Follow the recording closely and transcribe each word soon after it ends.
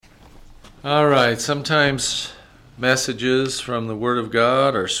All right, sometimes messages from the Word of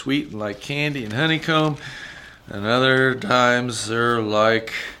God are sweet and like candy and honeycomb, and other times they're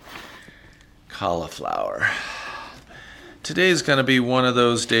like cauliflower. Today's going to be one of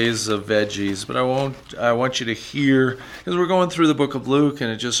those days of veggies, but I want you to hear, because we're going through the book of Luke,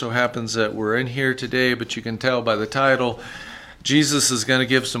 and it just so happens that we're in here today, but you can tell by the title, Jesus is going to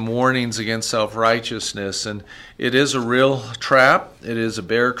give some warnings against self-righteousness, and it is a real trap. It is a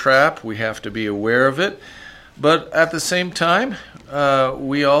bear trap. We have to be aware of it. But at the same time,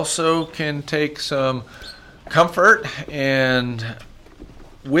 we also can take some comfort and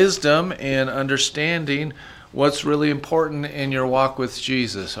wisdom in understanding what's really important in your walk with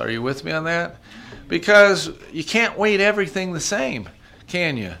Jesus. Are you with me on that? Because you can't weight everything the same,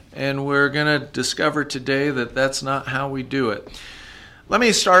 can you? And we're going to discover today that that's not how we do it. Let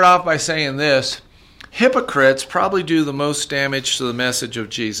me start off by saying this. Hypocrites probably do the most damage to the message of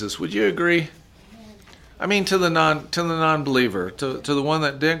Jesus. Would you agree? I mean, to the non-believer, to the one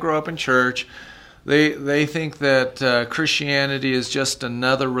that didn't grow up in church. They think that Christianity is just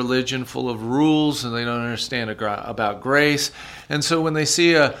another religion full of rules, and they don't understand about grace. And so when they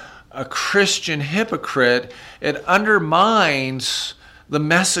see a Christian hypocrite, it undermines the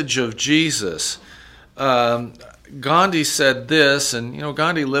message of Jesus. Gandhi said this, and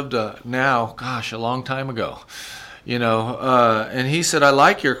Gandhi lived a long time ago. And he said, "I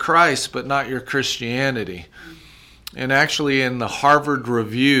like your Christ, but not your Christianity." And actually, in the Harvard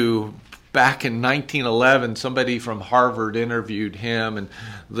Review back in 1911, somebody from Harvard interviewed him, and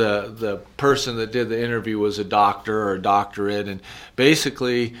the person that did the interview was a doctor or a doctorate, and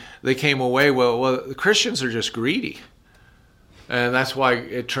basically they came away, well, the Christians are just greedy. And that's why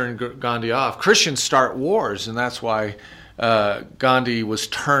it turned Gandhi off. Christians start wars, and that's why Gandhi was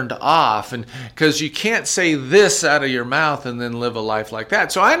turned off. And because you can't say this out of your mouth and then live a life like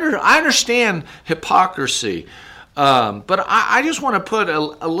that. So I understand hypocrisy. But I just want to put a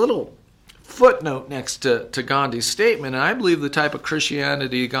little footnote next to Gandhi's statement. And I believe the type of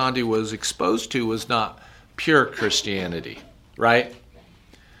Christianity Gandhi was exposed to was not pure Christianity, right?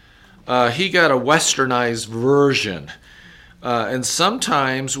 He got a westernized version. And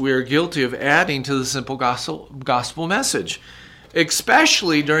sometimes we are guilty of adding to the simple gospel message,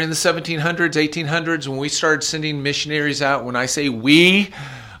 especially during the 1700s, 1800s, when we started sending missionaries out. When I say we,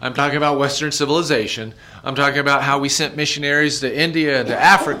 I'm talking about Western civilization. I'm talking about how we sent missionaries to India, to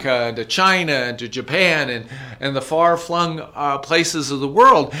Africa, to China, and to Japan, and the far-flung places of the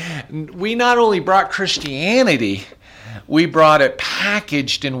world. We not only brought Christianity, we brought it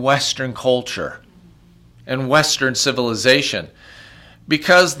packaged in Western culture and Western civilization,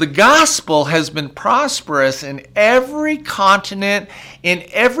 because the gospel has been prosperous in every continent, in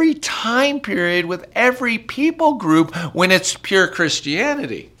every time period, with every people group when it's pure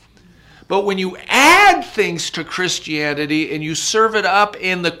Christianity. But when you add things to Christianity and you serve it up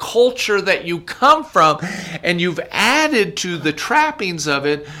in the culture that you come from, and you've added to the trappings of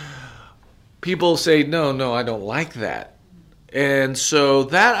it, people say, no, I don't like that. And so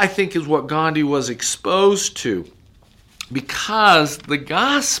that, I think, is what Gandhi was exposed to, because the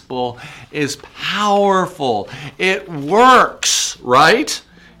gospel is powerful. It works, right?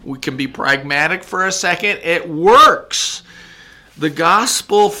 We can be pragmatic for a second. It works. The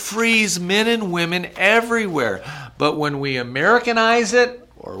gospel frees men and women everywhere. But when we Americanize it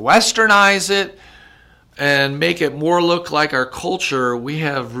or Westernize it and make it more look like our culture, we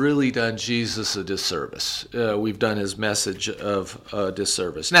have really done Jesus a disservice. We've done his message of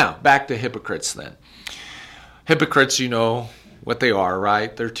disservice. Now, back to hypocrites then. Hypocrites, you know what they are,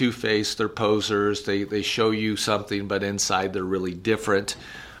 right? They're two-faced, they're posers, they show you something, but inside they're really different.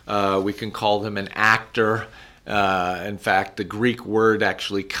 We can call them an actor. In fact, the Greek word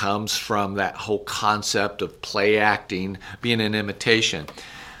actually comes from that whole concept of play acting, being an imitation.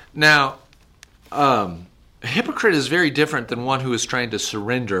 Now, a hypocrite is very different than one who is trying to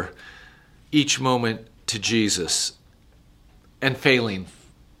surrender each moment to Jesus and failing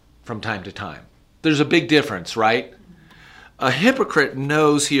from time to time. There's a big difference, right? A hypocrite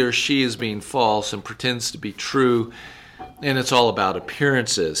knows he or she is being false and pretends to be true, and it's all about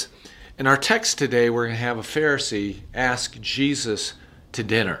appearances. In our text today, we're going to have a Pharisee ask Jesus to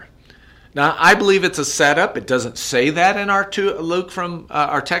dinner. Now, I believe it's a setup. It doesn't say that in our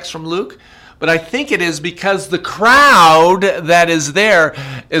text from Luke. But I think it is because the crowd that is there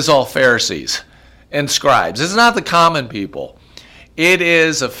is all Pharisees and scribes. It's not the common people. It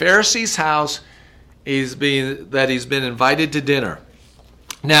is a Pharisee's house. He's been invited to dinner.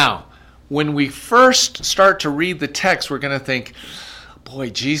 Now, when we first start to read the text, we're going to think,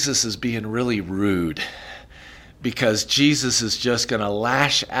 boy, Jesus is being really rude. because Jesus is just going to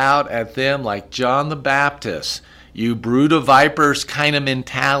lash out at them like John the Baptist. You brood of vipers kind of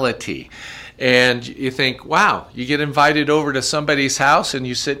mentality. And you think, wow, you get invited over to somebody's house and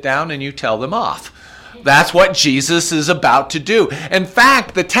you sit down and you tell them off. That's what Jesus is about to do. In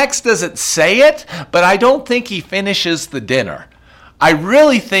fact, the text doesn't say it, but I don't think he finishes the dinner. I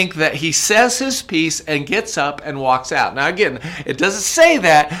really think that he says his piece and gets up and walks out. Now again, it doesn't say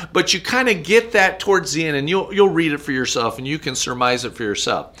that, but you kind of get that towards the end, and you'll read it for yourself and you can surmise it for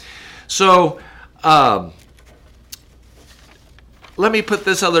yourself. So let me put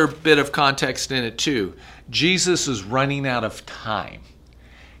this other bit of context in it too. Jesus is running out of time.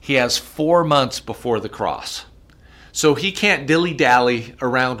 He has 4 months before the cross. So he can't dilly-dally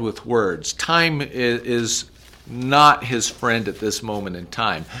around with words. Time is not his friend at this moment in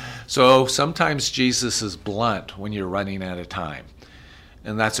time. So sometimes Jesus is blunt when you're running out of time.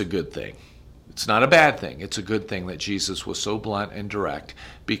 And that's a good thing. It's not a bad thing. It's a good thing that Jesus was so blunt and direct,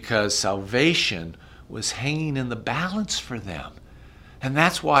 because salvation was hanging in the balance for them. And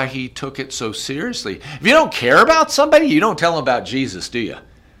that's why he took it so seriously. If you don't care about somebody, you don't tell them about Jesus, do you?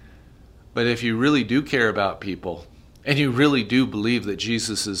 But if you really do care about people, and you really do believe that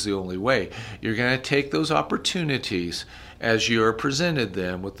Jesus is the only way, you're going to take those opportunities as you are presented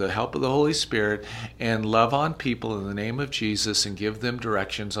them with the help of the Holy Spirit and love on people in the name of Jesus and give them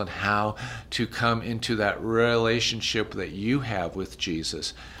directions on how to come into that relationship that you have with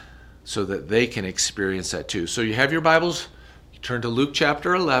Jesus so that they can experience that too. So you have your Bibles. Turn to Luke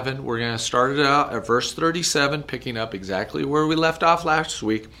chapter 11. We're going to start it out at verse 37, picking up exactly where we left off last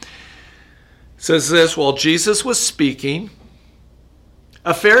week. It says this: while Jesus was speaking,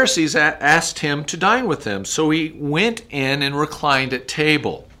 a Pharisee asked him to dine with them. So he went in and reclined at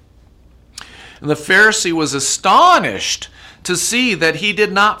table. And the Pharisee was astonished to see that he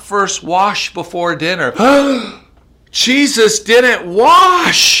did not first wash before dinner. Jesus didn't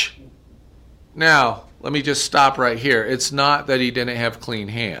wash! Now, let me just stop right here. It's not that he didn't have clean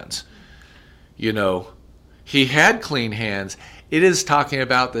hands. You know, he had clean hands. It is talking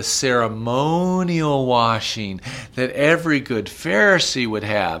about the ceremonial washing that every good Pharisee would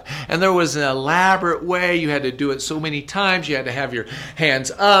have. And there was an elaborate way. You had to do it so many times. You had to have your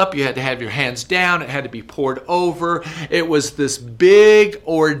hands up. You had to have your hands down. It had to be poured over. It was this big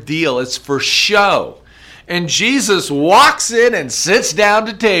ordeal. It's for show. And Jesus walks in and sits down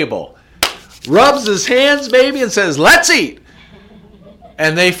to table, rubs his hands maybe and says, "Let's eat."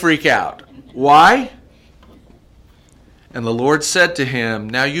 And they freak out. Why? And the Lord said to him,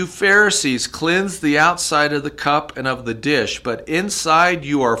 "Now you Pharisees cleanse the outside of the cup and of the dish, but inside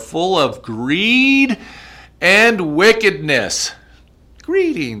you are full of greed and wickedness."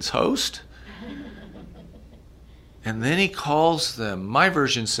 Greetings, host. And then he calls them, my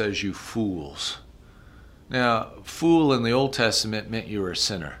version says, "you fools." Now, fool in the Old Testament meant you were a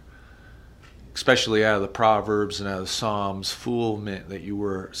sinner. Especially out of the Proverbs and out of the Psalms, fool meant that you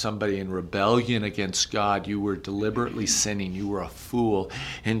were somebody in rebellion against God. You were deliberately sinning. You were a fool.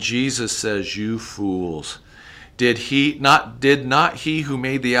 And Jesus says, "You fools. Did not he who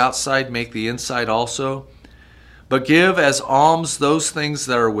made the outside make the inside also? But give as alms those things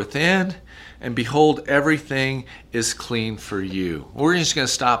that are within, and behold, everything is clean for you." We're just going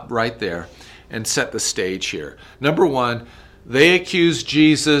to stop right there and set the stage here. Number one, they accused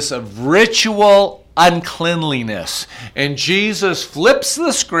Jesus of ritual uncleanliness. And Jesus flips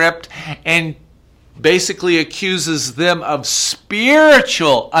the script and basically accuses them of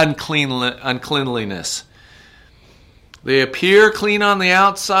spiritual uncleanliness. They appear clean on the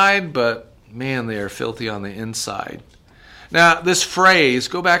outside, but man, they are filthy on the inside. Now, this phrase,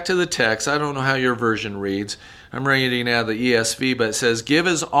 go back to the text. I don't know how your version reads. I'm reading out of the ESV, but it says, "Give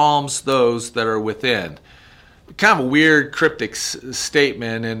as alms those that are within." Kind of a weird, cryptic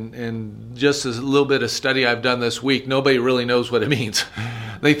statement, and just a little bit of study I've done this week, nobody really knows what it means.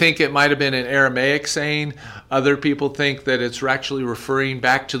 They think it might have been an Aramaic saying. Other people think that it's actually referring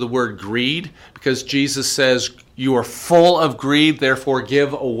back to the word greed, because Jesus says, "You are full of greed, therefore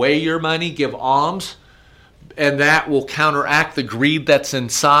give away your money, give alms," and that will counteract the greed that's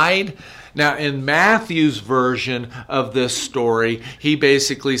inside. Now, in Matthew's version of this story, he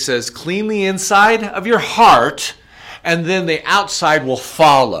basically says, clean the inside of your heart, and then the outside will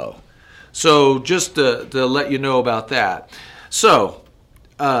follow. So just to let you know about that. So,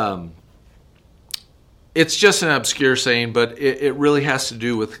 it's just an obscure saying, but it really has to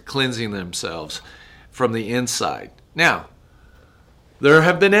do with cleansing themselves from the inside. Now, there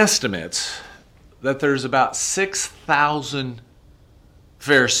have been estimates that there's about 6,000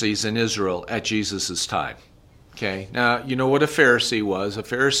 Pharisees in Israel at Jesus' time. Okay, now you know what a Pharisee was. A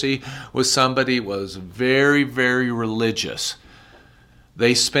Pharisee was somebody who was very, very religious.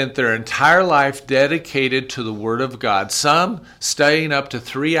 They spent their entire life dedicated to the Word of God, some studying up to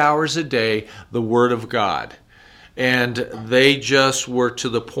 3 hours a day the Word of God. And they just were to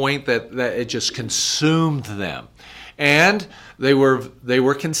the point that it just consumed them. And they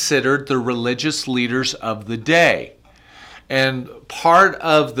were considered the religious leaders of the day. And part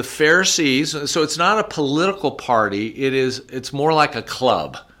of the Pharisees, so it's not a political party, it's more like a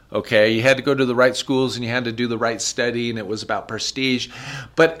club. Okay, you had to go to the right schools and you had to do the right study, and it was about prestige.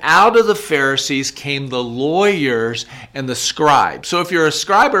 But out of the Pharisees came the lawyers and the scribes. So if you're a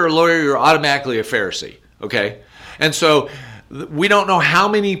scribe or a lawyer, you're automatically a Pharisee. Okay, and so we don't know how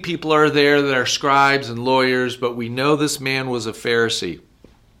many people are there that are scribes and lawyers, but we know this man was a Pharisee.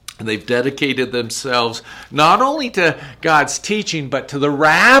 And they've dedicated themselves not only to God's teaching, but to the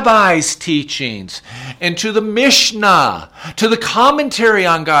rabbis' teachings and to the Mishnah, to the commentary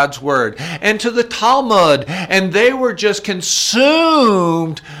on God's Word, and to the Talmud. And they were just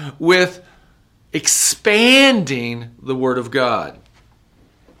consumed with expanding the Word of God.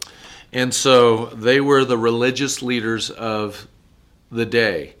 And so they were the religious leaders of the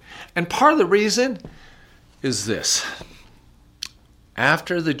day. And part of the reason is this.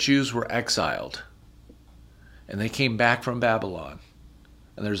 After the Jews were exiled and they came back from Babylon,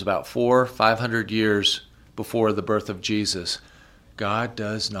 and there's about 500 years before the birth of Jesus, God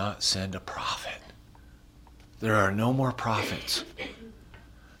does not send a prophet. There are no more prophets.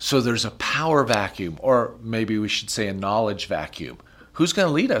 So there's a power vacuum, or maybe we should say a knowledge vacuum. Who's going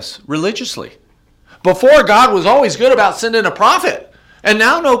to lead us religiously? Before, God was always good about sending a prophet, and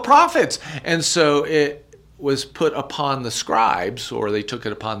now no prophets. And so it was put upon the scribes, or they took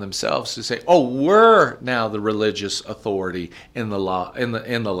it upon themselves to say, oh, we're now the religious authority in the law, in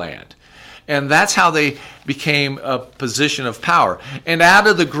the land. And that's how they became a position of power. And out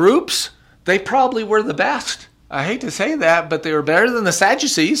of the groups, they probably were the best. I hate to say that, but they were better than the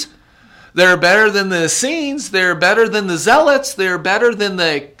Sadducees. They're better than the Essenes. They're better than the Zealots. They're better than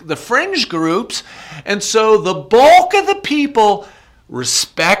the fringe groups. And so the bulk of the people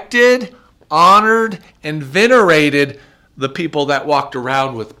respected, honored, and venerated the people that walked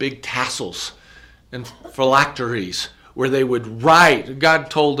around with big tassels and phylacteries, where they would write.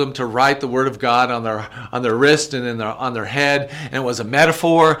 God told them to write the Word of God on their wrist and on their head, and it was a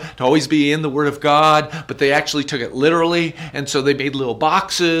metaphor to always be in the Word of God, but they actually took it literally, and so they made little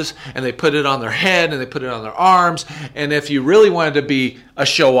boxes, and they put it on their head, and they put it on their arms, and if you really wanted to be a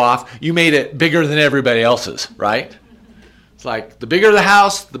show-off, you made it bigger than everybody else's, right? It's like, the bigger the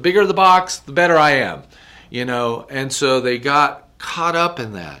house, the bigger the box, the better I am, and so they got caught up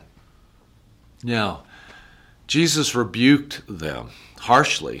in that. Now, Jesus rebuked them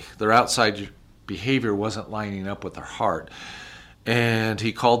harshly. Their outside behavior wasn't lining up with their heart, and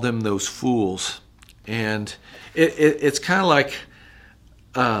he called them those fools. And it's kind of like,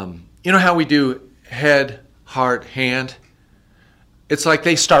 how we do head, heart, hand? It's like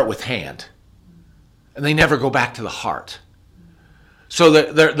they start with hand, and they never go back to the heart. So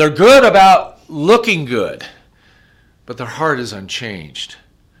they're good about looking good, but their heart is unchanged.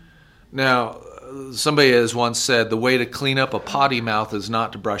 Now, somebody has once said the way to clean up a potty mouth is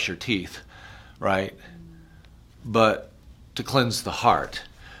not to brush your teeth, right? But to cleanse the heart.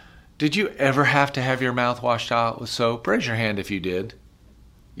 Did you ever have to have your mouth washed out with soap? Raise your hand if you did.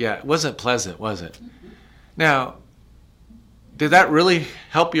 Yeah, it wasn't pleasant, was it? Now, did that really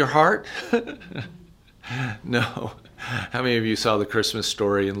help your heart? No. How many of you saw the Christmas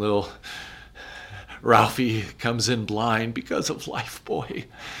Story and little Ralphie comes in blind because of Lifebuoy?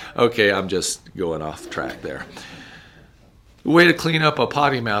 Okay, I'm just going off track there. The way to clean up a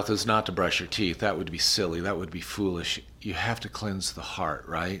potty mouth is not to brush your teeth. That would be silly. That would be foolish. You have to cleanse the heart,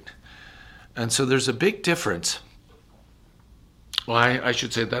 right? And so there's a big difference. Well, I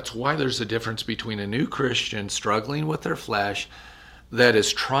should say that's why there's a difference between a new Christian struggling with their flesh that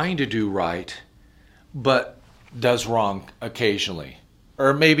is trying to do right, but does wrong occasionally,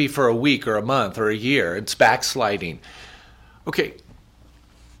 or maybe for a week or a month or a year. It's backsliding. Okay,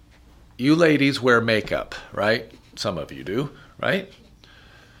 you ladies wear makeup, right? Some of you do, right?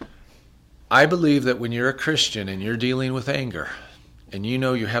 I believe that when you're a Christian and you're dealing with anger, and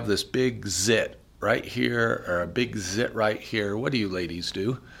you have this big zit right here or a big zit right here, what do you ladies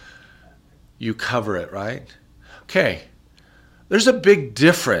do? You cover it, right? Okay, there's a big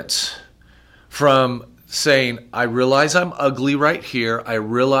difference from saying, I realize I'm ugly right here. I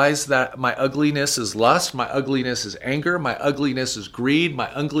realize that my ugliness is lust. My ugliness is anger. My ugliness is greed. My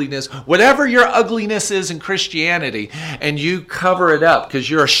ugliness, whatever your ugliness is in Christianity, and you cover it up because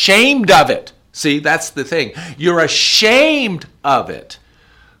you're ashamed of it, See, that's the thing. You're ashamed of it.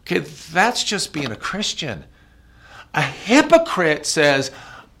 Okay, that's just being a Christian. A hypocrite says,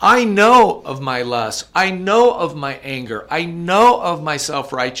 I know of my lust. I know of my anger. I know of my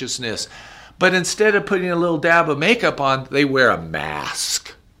self-righteousness. But instead of putting a little dab of makeup on, they wear a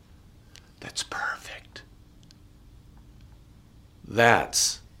mask that's perfect.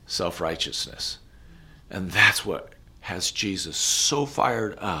 That's self-righteousness. And that's what has Jesus so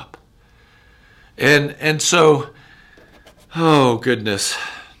fired up. And so, oh goodness.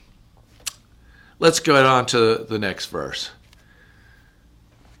 Let's go on to the next verse.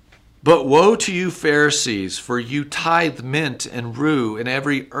 But woe to you, Pharisees, for you tithe mint and rue and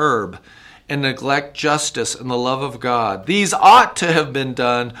every herb, and neglect justice and the love of God. These ought to have been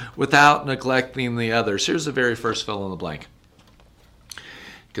done without neglecting the others. Here's the very first fill in the blank.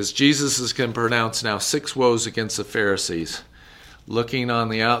 Because Jesus is going to pronounce now 6 woes against the Pharisees. Looking on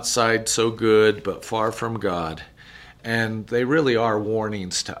the outside so good, but far from God. And they really are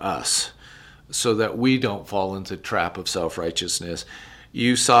warnings to us, so that we don't fall into the trap of self-righteousness.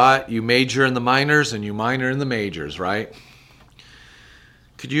 You saw it, you major in the minors and you minor in the majors, right?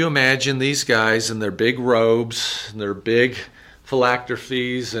 Could you imagine these guys in their big robes and their big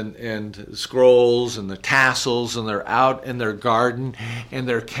phylacteries and scrolls and the tassels, and they're out in their garden and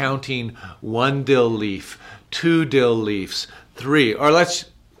they're counting 1 dill leaf, 2 dill leaves, 3, or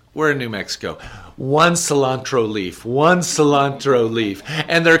we're in New Mexico, 1 cilantro leaf, 1 cilantro leaf.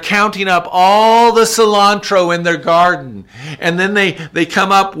 And they're counting up all the cilantro in their garden. And then they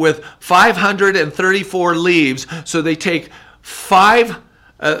come up with 534 leaves. So they take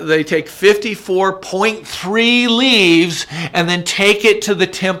 54.3 leaves and then take it to the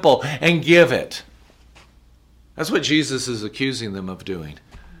temple and give it. That's what Jesus is accusing them of doing.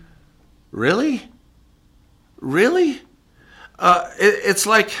 Really? Really? It's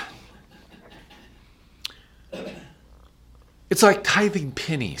like tithing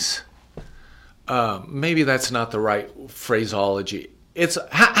pennies. Maybe that's not the right phraseology. It's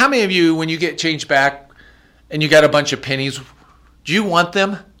how many of you, when you get change back and you got a bunch of pennies, do you want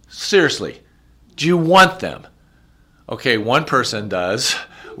them? Seriously, do you want them? Okay, one person does.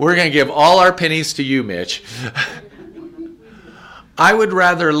 We're going to give all our pennies to you, Mitch. I would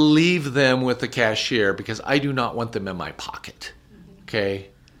rather leave them with the cashier because I do not want them in my pocket. Okay?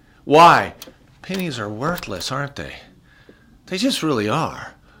 Why? Pennies are worthless, aren't they? They just really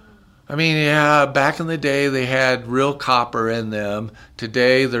are. I mean, yeah, back in the day they had real copper in them.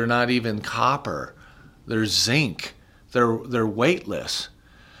 Today they're not even copper. They're zinc. They're weightless.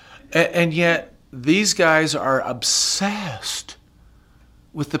 And yet these guys are obsessed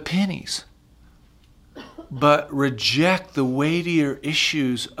with the pennies, but reject the weightier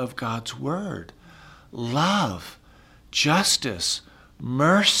issues of God's word. Love, justice,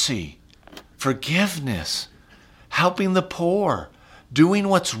 mercy, forgiveness, helping the poor, doing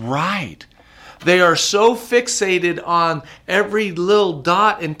what's right. They are so fixated on every little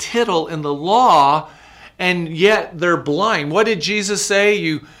dot and tittle in the law, and yet they're blind. What did Jesus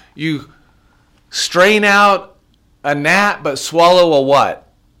say? You strain out a gnat but swallow a what?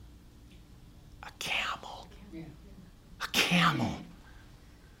 Camel.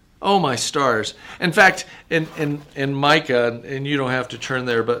 Oh, my stars. In fact, in Micah, and you don't have to turn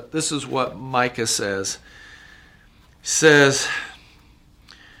there, but this is what Micah says. It says,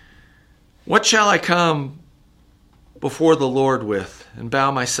 what shall I come before the Lord with, and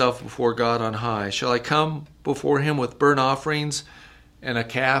bow myself before God on high? Shall I come before him with burnt offerings and a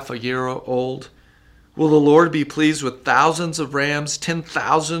calf a year old? Will the Lord be pleased with thousands of rams,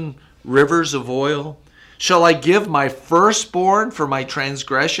 10,000 rivers of oil? Shall I give my firstborn for my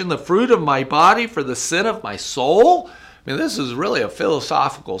transgression, the fruit of my body for the sin of my soul? I mean, this is really a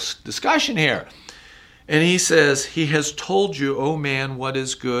philosophical discussion here. And he says, he has told you, O man, what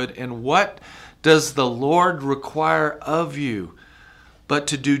is good, and what does the Lord require of you, but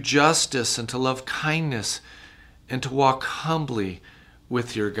to do justice and to love kindness and to walk humbly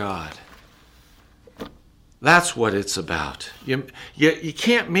with your God. That's what it's about. You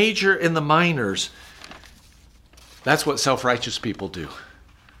can't major in the minors. That's what self-righteous people do.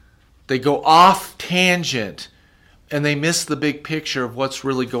 They go off tangent and they miss the big picture of what's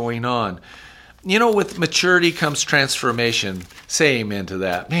really going on. You know, with maturity comes transformation. Say amen to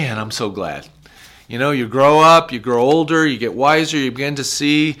that. Man, I'm so glad. You know, you grow up, you grow older, you get wiser, you begin to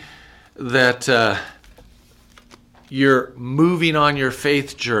see that you're moving on your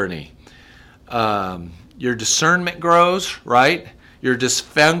faith journey. Your discernment grows, right? Your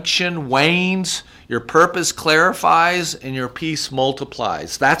dysfunction wanes. Your purpose clarifies and your peace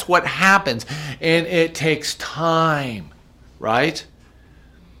multiplies. That's what happens. And it takes time, right?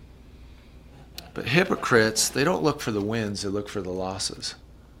 But hypocrites, they don't look for the wins, they look for the losses.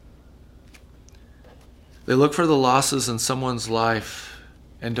 They look for the losses in someone's life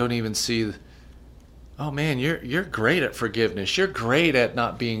and don't even see, oh man, you're great at forgiveness. You're great at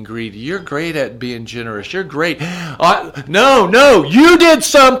not being greedy. You're great at being generous. You're great. No, you did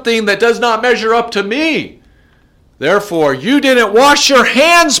something that does not measure up to me. Therefore, you didn't wash your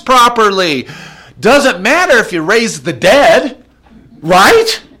hands properly. Doesn't matter if you raised the dead,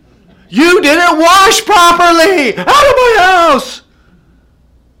 right? You didn't wash properly. Out of my house.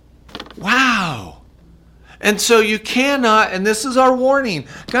 Wow. And so you cannot, and this is our warning,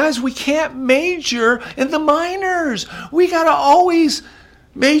 guys, we can't major in the minors. We got to always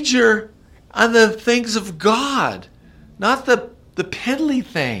major on the things of God, not the piddly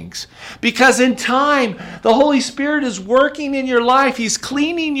things. Because in time, the Holy Spirit is working in your life. He's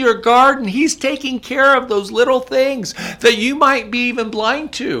cleaning your garden. He's taking care of those little things that you might be even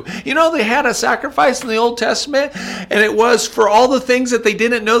blind to. You know, they had a sacrifice in the Old Testament, and it was for all the things that they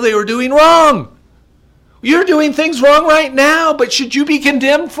didn't know they were doing wrong. You're doing things wrong right now, but should you be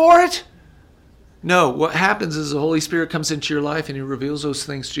condemned for it? No, what happens is the Holy Spirit comes into your life and He reveals those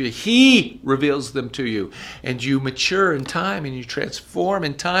things to you. He reveals them to you. And you mature in time and you transform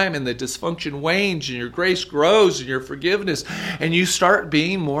in time and the dysfunction wanes and your grace grows and your forgiveness. And you start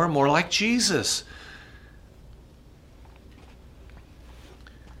being more and more like Jesus.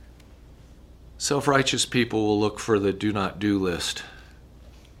 Self-righteous people will look for the do not do list.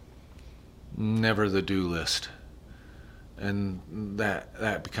 Never the do list. And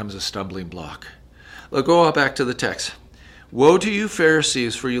that becomes a stumbling block. Let's go back to the text. Woe to you,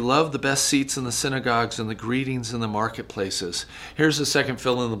 Pharisees, for you love the best seats in the synagogues and the greetings in the marketplaces. Here's the second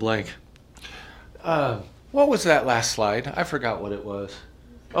fill in the blank. What was that last slide? I forgot what it was.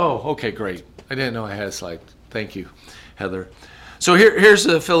 Oh, okay, great. I didn't know I had a slide. Thank you, Heather. So here's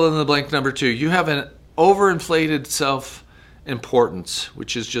the fill in the blank number 2. You have an overinflated self-importance,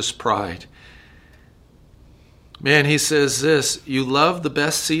 which is just pride. Man, he says this, you love the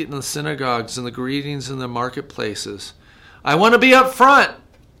best seat in the synagogues and the greetings in the marketplaces. I want to be up front.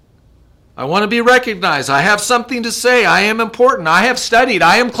 I want to be recognized. I have something to say. I am important. I have studied.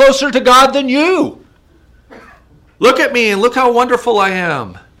 I am closer to God than you. Look at me and look how wonderful I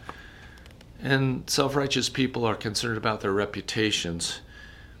am. And self-righteous people are concerned about their reputations.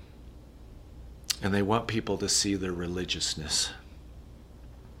 And they want people to see their religiousness.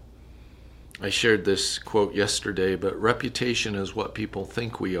 I shared this quote yesterday, but reputation is what people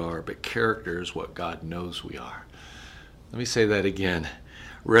think we are, but character is what God knows we are. Let me say that again.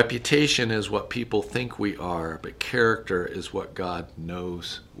 Reputation is what people think we are, but character is what God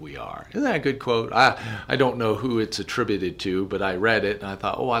knows we are. Isn't that a good quote? I don't know who it's attributed to, but I read it and I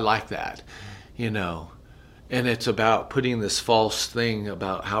thought, oh, I like that. You know. And it's about putting this false thing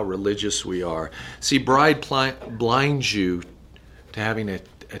about how religious we are. See, pride blinds you to having a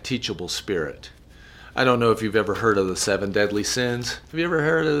teachable spirit. I don't know if you've ever heard of the 7 deadly sins. Have you ever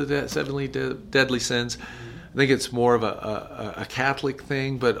heard of the 7 deadly sins? I think it's more of a Catholic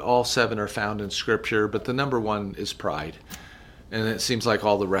thing, but all 7 are found in Scripture. But the number 1 is pride. And it seems like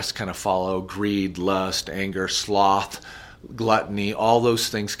all the rest kind of follow. Greed, lust, anger, sloth, gluttony, all those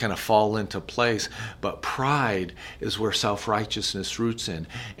things kind of fall into place. But pride is where self-righteousness roots in.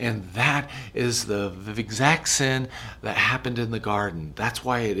 And that is the exact sin that happened in the garden. That's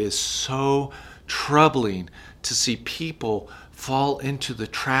why it is so troubling to see people fall into the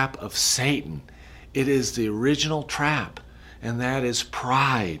trap of Satan. It is the original trap, and that is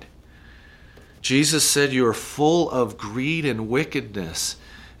pride. Jesus said you are full of greed and wickedness,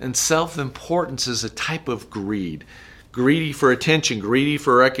 and self-importance is a type of greed. Greedy for attention, greedy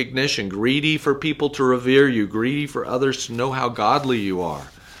for recognition, greedy for people to revere you, greedy for others to know how godly you are.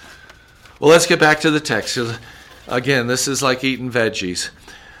 Well, let's get back to the text. Again, this is like eating veggies.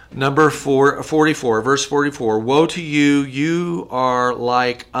 Number 44, verse 44. Woe to you, you are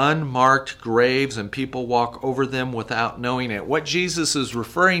like unmarked graves, and people walk over them without knowing it. What Jesus is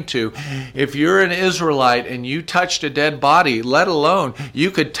referring to, if you're an Israelite and you touched a dead body, let alone you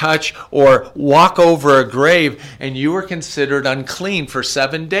could touch or walk over a grave, and you were considered unclean for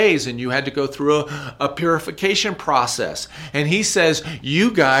 7 days, and you had to go through a purification process. And he says,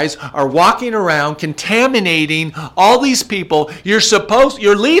 you guys are walking around contaminating all these people. You're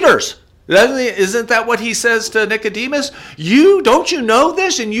leaders. Isn't that what he says to Nicodemus? Don't you know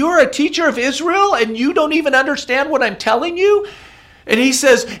this? And you're a teacher of Israel and you don't even understand what I'm telling you? And he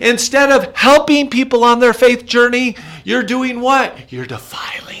says, instead of helping people on their faith journey, you're doing what? You're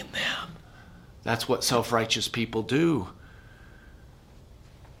defiling them. That's what self-righteous people do.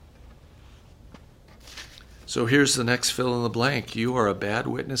 So here's the next fill in the blank. You are a bad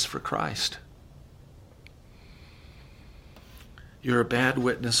witness for Christ. You're a bad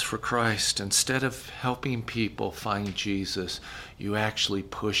witness for Christ. Instead of helping people find Jesus, you actually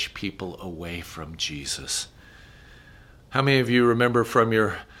push people away from Jesus. How many of you remember from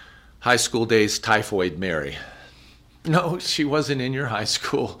your high school days Typhoid Mary? No, she wasn't in your high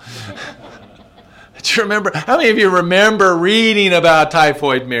school. Do you remember? How many of you remember reading about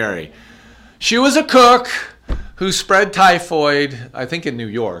Typhoid Mary? She was a cook who spread typhoid, I think in New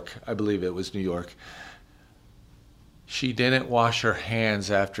York. I believe it was New York. She didn't wash her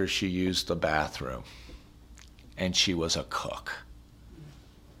hands after she used the bathroom. And she was a cook.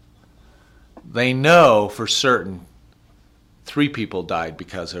 They know for certain 3 people died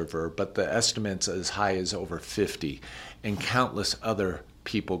because of her, but the estimate's as high as over 50. And countless other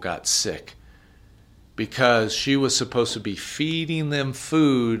people got sick because she was supposed to be feeding them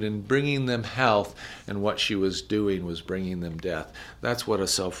food and bringing them health, and what she was doing was bringing them death. That's what a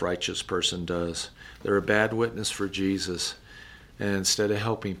self-righteous person does. They're a bad witness for Jesus, and instead of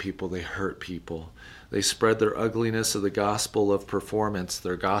helping people, they hurt people. They spread their ugliness of the gospel of performance,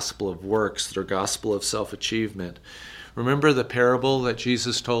 their gospel of works, their gospel of self-achievement. Remember the parable that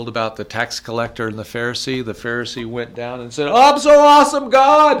Jesus told about the tax collector and the Pharisee? The Pharisee went down and said, "Oh, I'm so awesome,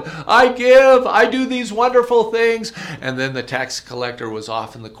 God! I give, I do these wonderful things." And then the tax collector was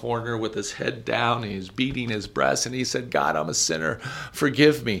off in the corner with his head down, and he's beating his breast, and he said, "God, I'm a sinner,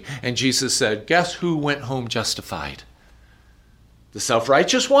 forgive me." And Jesus said, guess who went home justified? The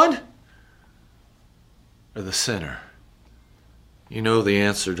self-righteous one? Or the sinner? You know the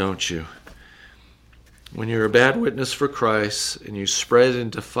answer, don't you? When you're a bad witness for Christ and you spread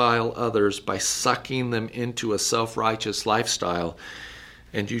and defile others by sucking them into a self-righteous lifestyle,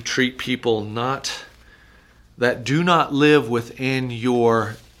 and you treat people that do not live within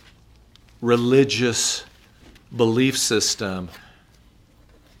your religious belief system,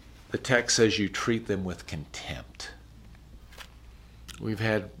 the text says you treat them with contempt. We've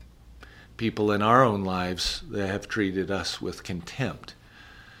had people in our own lives that have treated us with contempt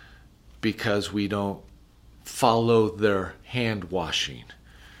because we don't follow their hand washing,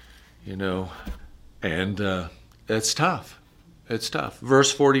 and it's tough. It's tough.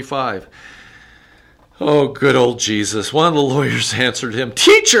 Verse 45. Oh, good old Jesus. One of the lawyers answered him,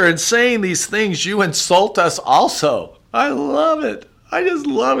 "Teacher, in saying these things, you insult us also." I love it. I just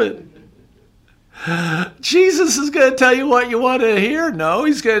love it. Jesus is going to tell you what you want to hear. No,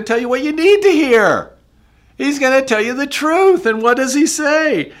 he's going to tell you what you need to hear. He's going to tell you the truth. And what does he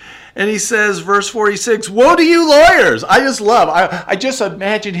say? And he says, verse 46, "Woe to you lawyers." I just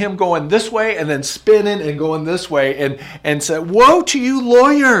imagine him going this way and then spinning and going this way and say, "Woe to you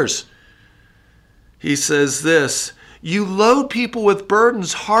lawyers." He says this, "You load people with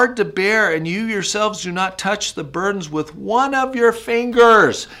burdens hard to bear, and you yourselves do not touch the burdens with one of your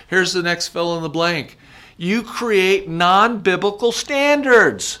fingers." Here's the next fill in the blank. You create non-biblical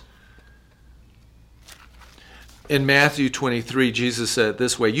standards. In Matthew 23, Jesus said it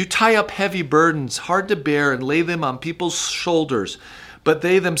this way, "You tie up heavy burdens, hard to bear, and lay them on people's shoulders, but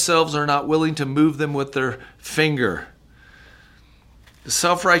they themselves are not willing to move them with their finger." The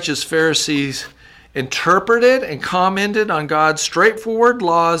self-righteous Pharisees interpreted and commented on God's straightforward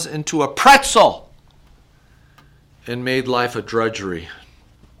laws into a pretzel and made life a drudgery.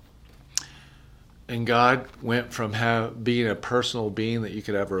 And God went from being a personal being that you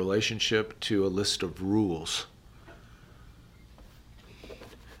could have a relationship to a list of rules.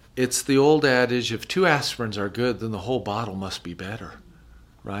 It's the old adage, if 2 aspirins are good, then the whole bottle must be better,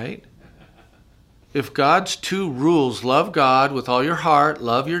 right? If God's 2 rules, love God with all your heart,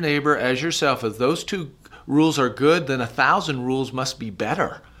 love your neighbor as yourself, if those 2 rules are good, then 1,000 rules must be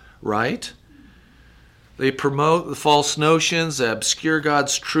better, right? They promote the false notions, they obscure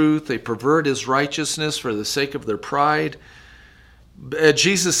God's truth, they pervert his righteousness for the sake of their pride.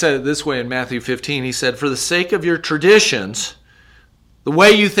 Jesus said it this way in Matthew 15. He said, "For the sake of your traditions, the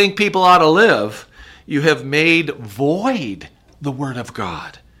way you think people ought to live, you have made void the word of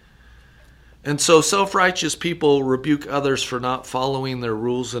God." And so self-righteous people rebuke others for not following their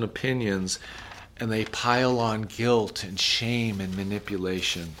rules and opinions, and they pile on guilt and shame and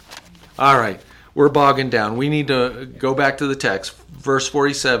manipulation. All right, we're bogging down. We need to go back to the text. Verse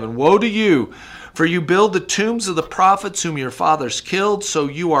 47, "Woe to you, for you build the tombs of the prophets whom your fathers killed, so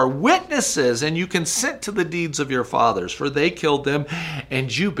you are witnesses, and you consent to the deeds of your fathers, for they killed them,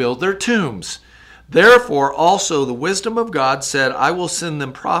 and you build their tombs. Therefore also the wisdom of God said, I will send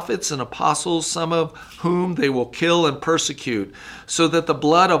them prophets and apostles, some of whom they will kill and persecute, so that the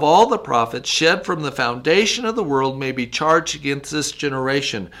blood of all the prophets shed from the foundation of the world may be charged against this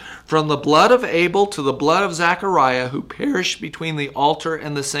generation, from the blood of Abel to the blood of Zechariah, who perished between the altar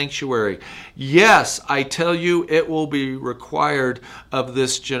and the sanctuary. Yes, I tell you, it will be required of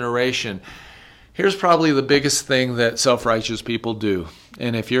this generation. Here's probably the biggest thing that self-righteous people do.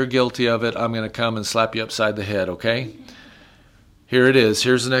 And if you're guilty of it, I'm going to come and slap you upside the head, okay? Here it is.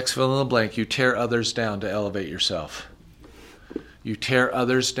 Here's the next fill in the blank. You tear others down to elevate yourself. You tear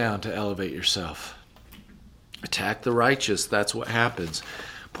others down to elevate yourself. Attack the righteous. That's what happens.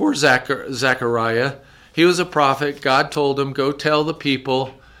 Poor Zechariah. He was a prophet. God told him, go tell the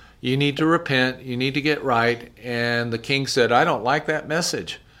people, you need to repent. You need to get right. And the king said, I don't like that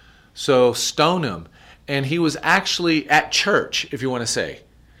message. So stone him. And he was actually at church, if you want to say.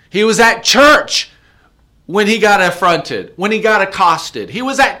 He was at church when he got affronted, when he got accosted. He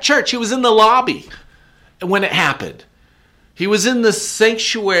was at church. He was in the lobby when it happened. He was in the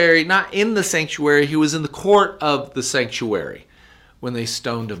sanctuary, not in the sanctuary. He was in the court of the sanctuary when they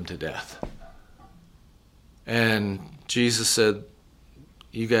stoned him to death. And Jesus said,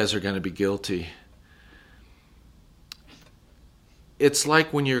 you guys are going to be guilty. It's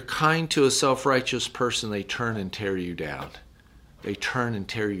like when you're kind to a self-righteous person, they turn and tear you down. They turn and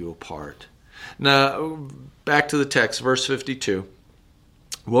tear you apart. Now, back to the text, verse 52.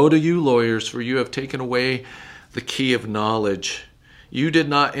 Woe to you, lawyers, for you have taken away the key of knowledge. You did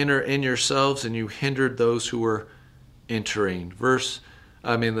not enter in yourselves, and you hindered those who were entering.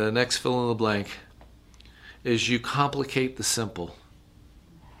 The next fill in the blank is you complicate the simple.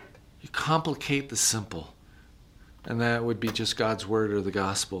 You complicate the simple. And that would be just God's word or the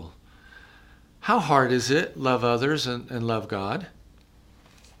gospel. How hard is it? Love others and love God.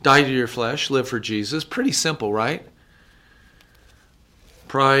 Die to your flesh, live for Jesus. Pretty simple, right?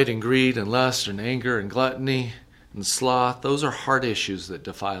 Pride and greed and lust and anger and gluttony and sloth, those are hard issues that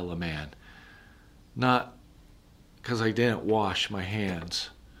defile a man. Not because I didn't wash my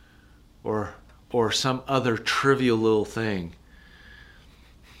hands or some other trivial little thing.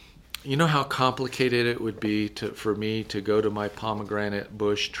 You know how complicated it would be for me to go to my pomegranate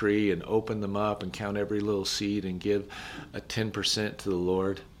bush tree and open them up and count every little seed and give a 10% to the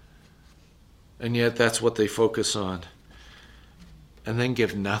Lord? And yet that's what they focus on. And then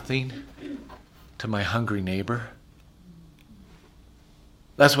give nothing to my hungry neighbor?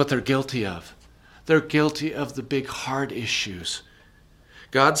 That's what they're guilty of. They're guilty of the big hard issues.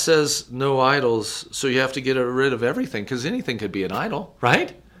 God says no idols, so you have to get rid of everything, because anything could be an idol,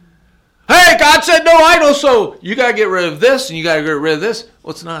 right? Hey, God said no idol, so you got to get rid of this and you got to get rid of this.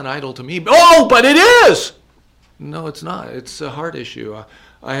 Well, it's not an idol to me. Oh, but it is. No, it's not. It's a heart issue.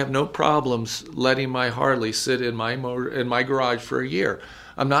 I have no problems letting my Harley sit in my garage for a year.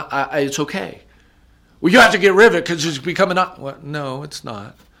 It's okay. Well, you have to get rid of it because it's becoming no, it's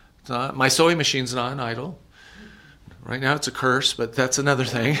not. It's not. My sewing machine's not an idol. Right now it's a curse, but that's another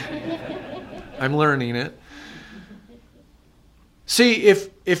thing. I'm learning it. See,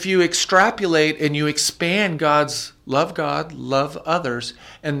 if you extrapolate and you expand God's love God, love others,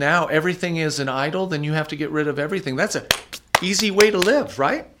 and now everything is an idol, then you have to get rid of everything. That's an easy way to live,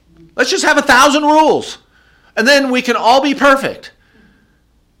 right? Let's just have 1,000 rules, and then we can all be perfect.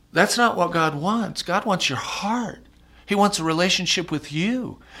 That's not what God wants. God wants your heart. He wants a relationship with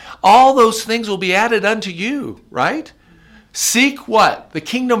you. All those things will be added unto you, right? Seek what? The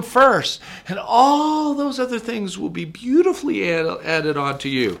kingdom first. And all those other things will be beautifully added onto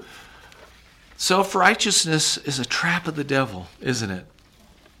you. Self-righteousness is a trap of the devil, isn't it?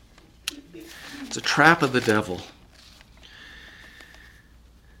 It's a trap of the devil.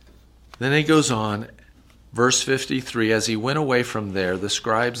 Then he goes on, verse 53, as he went away from there, the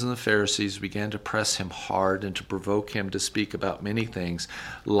scribes and the Pharisees began to press him hard and to provoke him to speak about many things,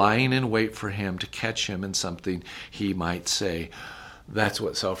 lying in wait for him to catch him in something he might say. That's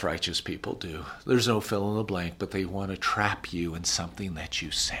what self-righteous people do. There's no fill in the blank, but they want to trap you in something that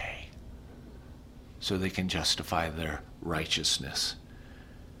you say so they can justify their righteousness.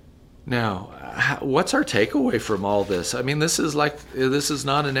 Now, what's our takeaway from all this? I mean, this is not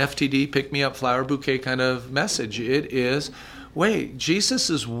an FTD, pick me up flower bouquet kind of message. It is, Jesus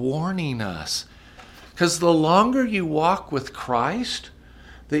is warning us. Because the longer you walk with Christ,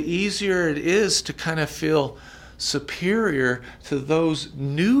 the easier it is to kind of feel superior to those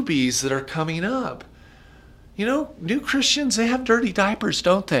newbies that are coming up. You know, new Christians, they have dirty diapers,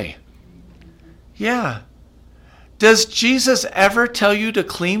 don't they? Yeah. Does Jesus ever tell you to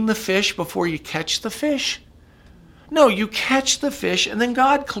clean the fish before you catch the fish? No, you catch the fish and then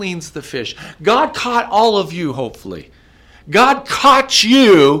God cleans the fish. God caught all of you, hopefully. God caught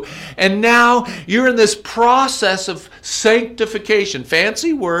you, and now you're in this process of sanctification,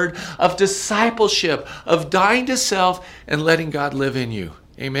 fancy word, of discipleship, of dying to self and letting God live in you.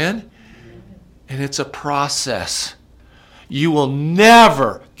 Amen? And it's a process. You will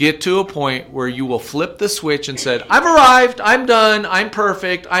never get to a point where you will flip the switch and say, I've arrived, I'm done, I'm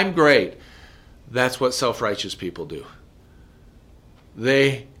perfect, I'm great. That's what self-righteous people do.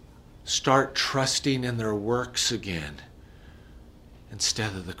 They start trusting in their works again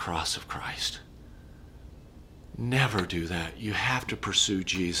instead of the cross of Christ. Never do that. You have to pursue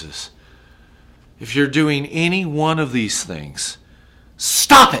Jesus. If you're doing any one of these things,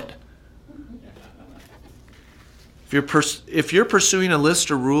 stop it. If you're pursuing a list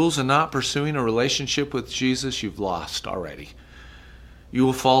of rules and not pursuing a relationship with Jesus, you've lost already. You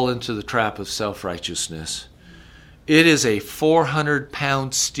will fall into the trap of self-righteousness. It is a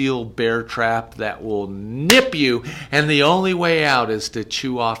 400-pound steel bear trap that will nip you, and the only way out is to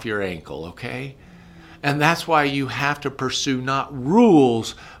chew off your ankle, okay? And that's why you have to pursue not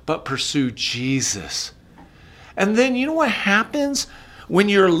rules, but pursue Jesus. And then you know what happens? When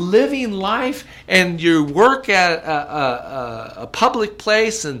you're living life and you work at a public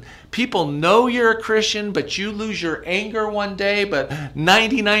place and people know you're a Christian, but you lose your anger one day, but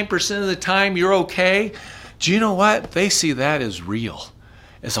 99% of the time you're okay, do you know what? They see that as real,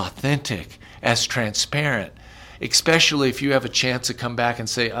 as authentic, as transparent, especially if you have a chance to come back and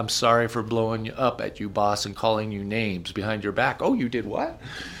say, I'm sorry for blowing up at you, boss, and calling you names behind your back. Oh, you did what?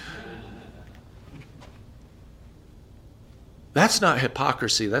 That's not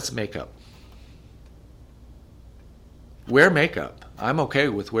hypocrisy, that's makeup. Wear makeup. I'm okay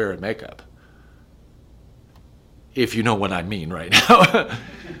with wearing makeup. If you know what I mean right now.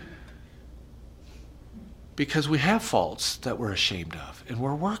 Because we have faults that we're ashamed of, and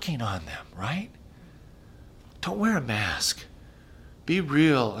we're working on them, right? Don't wear a mask. Be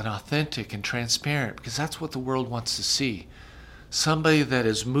real and authentic and transparent, because that's what the world wants to see. Somebody that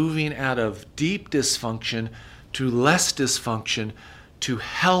is moving out of deep dysfunction to less dysfunction, to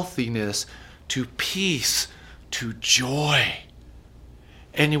healthiness, to peace, to joy.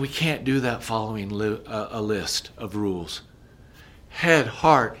 And we can't do that following a list of rules. Head,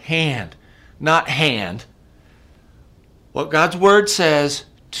 heart, hand, not hand. What God's word says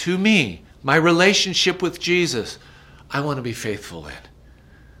to me, my relationship with Jesus, I want to be faithful in.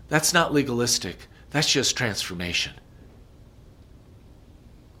 That's not legalistic. That's just transformation.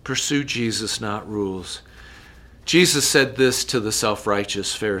 Pursue Jesus, not rules. Jesus said this to the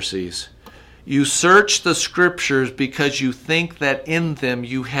self-righteous Pharisees. You search the scriptures because you think that in them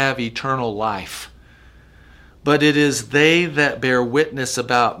you have eternal life. But it is they that bear witness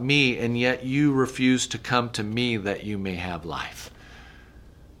about me, and yet you refuse to come to me that you may have life.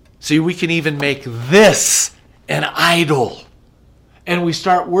 See, we can even make this an idol. And we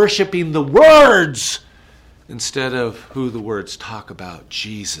start worshiping the words instead of who the words talk about,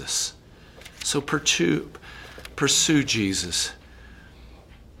 Jesus. So pursue Jesus.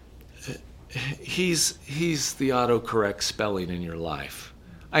 He's the autocorrect spelling in your life.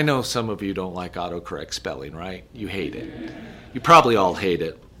 I know some of you don't like autocorrect spelling, right? You hate it. You probably all hate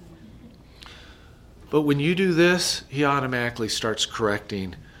it. But when you do this, he automatically starts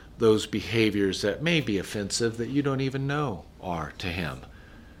correcting those behaviors that may be offensive that you don't even know are to him.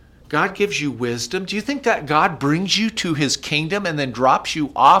 God gives you wisdom. Do you think that God brings you to his kingdom and then drops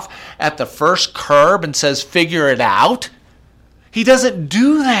you off at the first curb and says, figure it out? He doesn't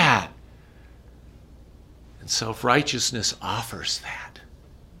do that. And self-righteousness offers that.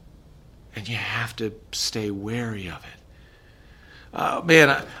 And you have to stay wary of it.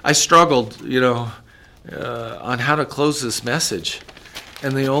 Man, I struggled, on how to close this message.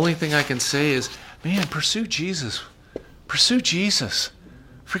 And the only thing I can say is, man, pursue Jesus. Pursue Jesus.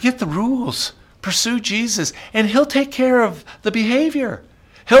 Forget the rules. Pursue Jesus. And he'll take care of the behavior.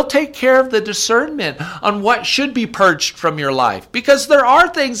 He'll take care of the discernment on what should be purged from your life. Because there are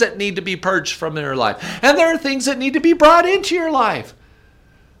things that need to be purged from your life. And there are things that need to be brought into your life.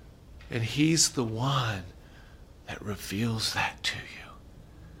 And he's the one that reveals that to you.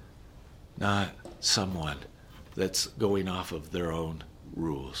 Not someone that's going off of their own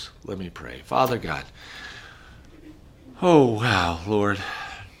rules. Let me pray. Father God. Oh, wow, Lord.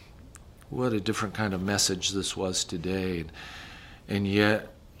 What a different kind of message this was today. And yet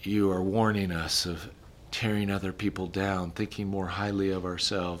you are warning us of tearing other people down, thinking more highly of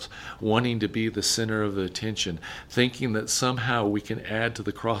ourselves, wanting to be the center of attention, thinking that somehow we can add to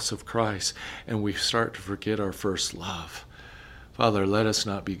the cross of Christ, and we start to forget our first love. Father, let us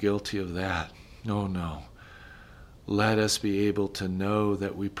not be guilty of that. No. let us be able to know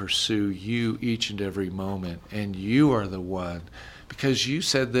that we pursue you each and every moment, and you are the one, because you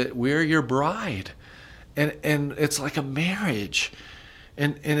said that we're your bride, and it's like a marriage,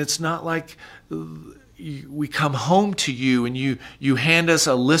 and it's not like we come home to you and you hand us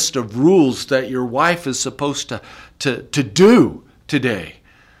a list of rules that your wife is supposed to do today,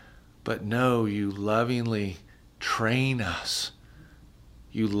 but no, you lovingly train us,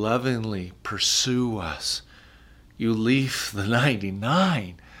 you lovingly pursue us. You leave the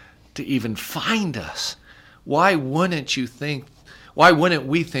 99 to even find us. Why wouldn't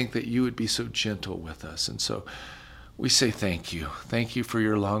we think that you would be so gentle with us? And so we say thank you. Thank you for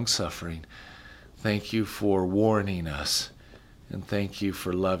your long suffering. Thank you for warning us. And thank you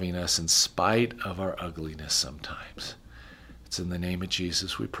for loving us in spite of our ugliness sometimes. It's in the name of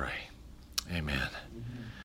Jesus we pray. Amen.